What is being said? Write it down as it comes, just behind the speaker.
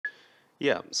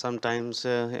Yeah, sometimes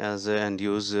as end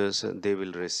users, they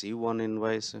will receive one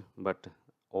invoice, but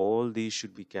all these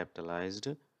should be capitalized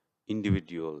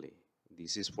individually.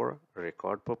 This is for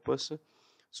record purpose.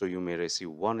 So you may receive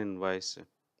one invoice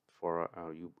for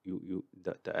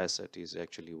the asset is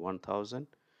actually 1000,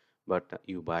 but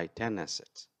you buy 10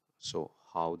 assets. So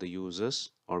how the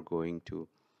users are going to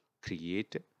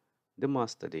create the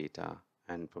master data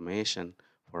and information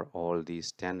for all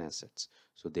these 10 assets?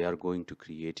 So they are going to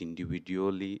create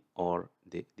individually, or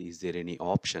is there any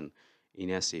option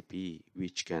in SAP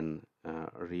which can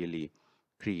really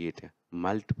create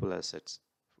multiple assets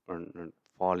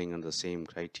falling on the same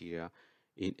criteria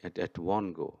at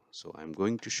one go? So I'm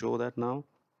going to show that now.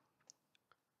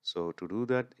 So to do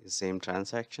that, same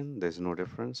transaction, there's no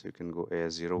difference. You can go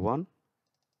AS01,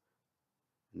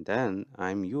 and then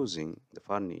I'm using the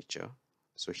furniture.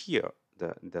 So here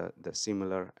the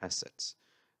similar assets.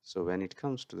 So when it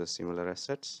comes to the similar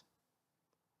assets,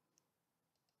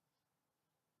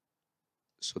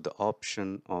 so the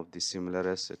option of the similar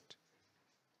asset,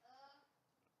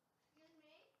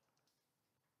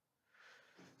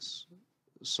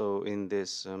 so in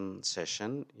this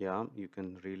session, yeah, you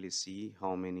can really see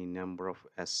how many number of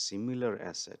similar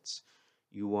assets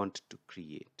you want to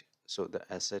create. So the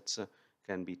assets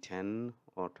can be 10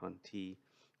 or 20,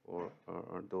 or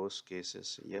those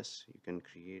cases, yes, you can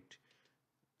create,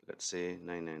 let's say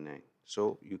 999.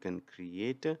 So you can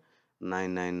create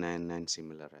 9999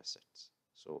 similar assets.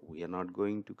 So we are not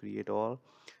going to create all.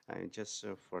 I just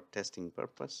for testing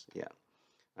purpose, yeah,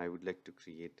 I would like to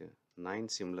create 9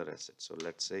 similar assets. So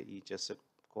let's say each asset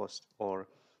cost, or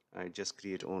I just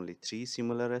create only 3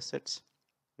 similar assets.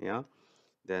 Yeah,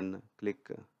 then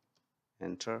click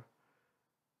enter.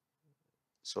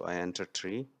 So I enter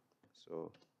 3.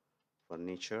 So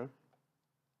furniture,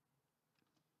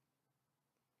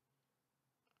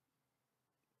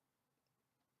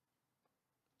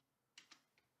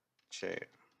 chair.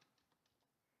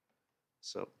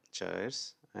 So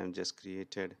chairs I'm just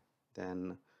created.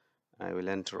 Then I will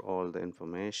enter all the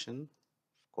information,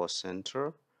 cost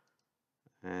center,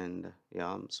 and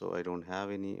yeah, so I don't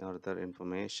have any other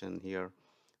information here,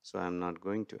 so I'm not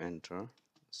going to enter.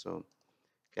 So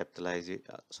capitalize it,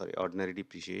 sorry, ordinary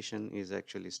depreciation is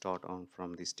actually start on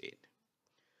from this date.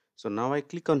 So now I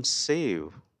click on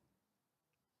save.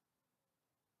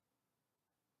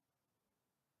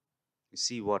 You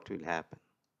see what will happen.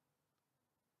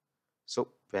 So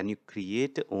when you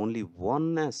create only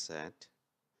one asset,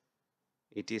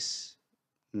 it is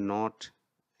not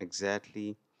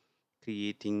exactly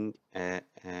creating a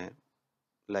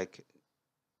like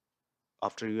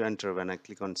after you enter, when I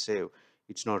click on save,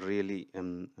 it's not really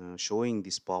showing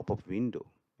this pop-up window.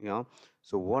 Yeah,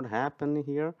 so what happened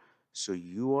here? So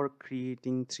you are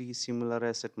creating 3 similar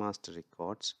asset master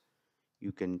records.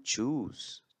 You can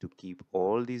choose to keep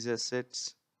all these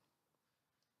assets,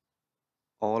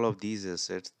 all of these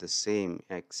assets the same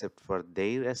except for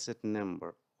their asset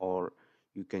number, or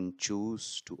you can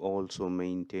choose to also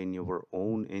maintain your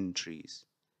own entries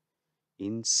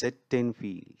in certain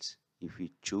fields. If you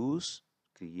choose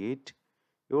create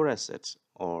your assets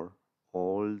are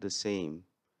all the same,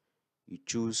 you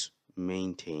choose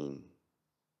maintain.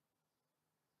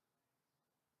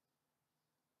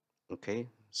 Okay,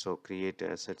 so create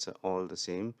assets are all the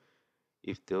same.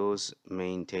 If those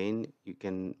maintain, you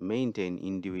can maintain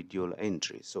individual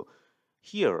entries. So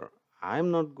here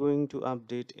I'm not going to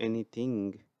update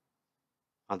anything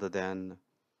other than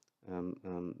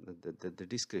the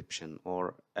description,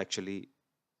 or actually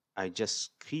I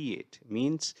just create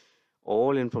means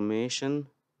all information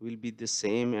will be the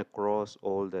same across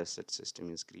all the asset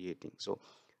system is creating. So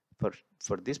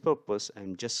for this purpose,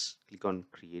 I'm just click on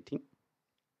creating.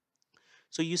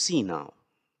 So you see now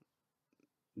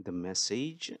the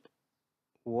message,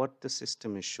 what the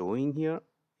system is showing here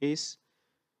is,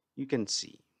 you can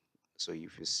see. So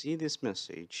if you see this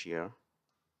message here,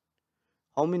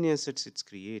 how many assets it's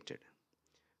created: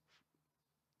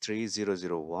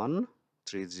 3001,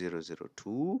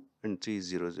 3002, and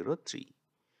 3003.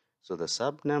 So the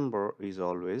sub number is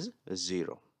always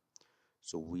 0.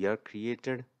 So we are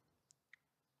created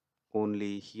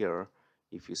only here,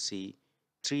 if you see,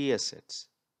 3 assets.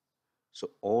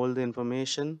 So all the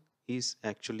information is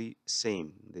actually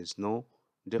same. There's no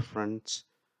difference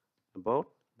about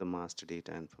the master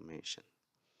data information.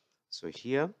 So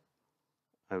here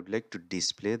I would like to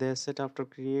display the asset after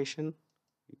creation.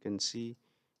 You can see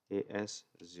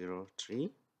AS03.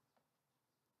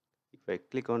 If I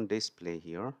click on display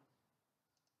here,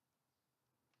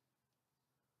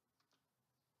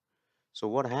 so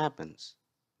what happens?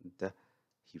 The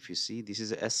If you see, this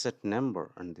is a asset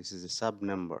number and this is a sub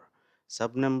number.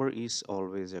 Sub number is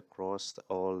always across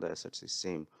all the assets is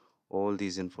same. All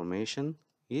these information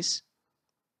is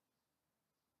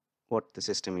what the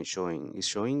system is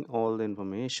showing all the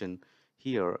information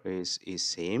here is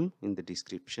same in the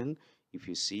description. If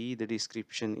you see, the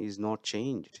description is not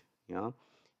changed. Yeah,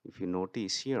 if you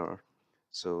notice here,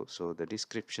 so the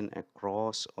description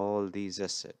across all these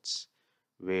assets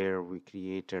where we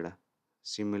created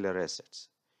similar assets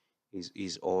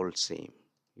is all same.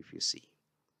 If you see,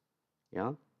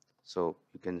 yeah, so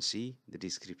you can see the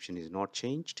description is not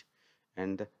changed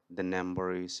and the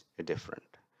number is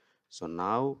different. So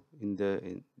now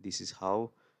this is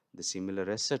how the similar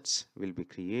assets will be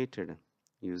created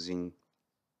using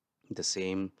the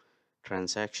same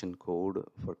transaction code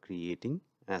for creating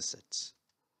assets.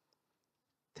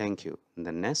 Thank you. In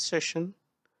the next session,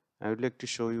 I would like to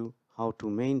show you how to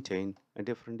maintain a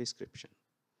different description.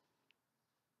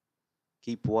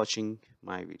 Keep watching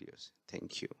my videos.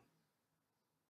 Thank you.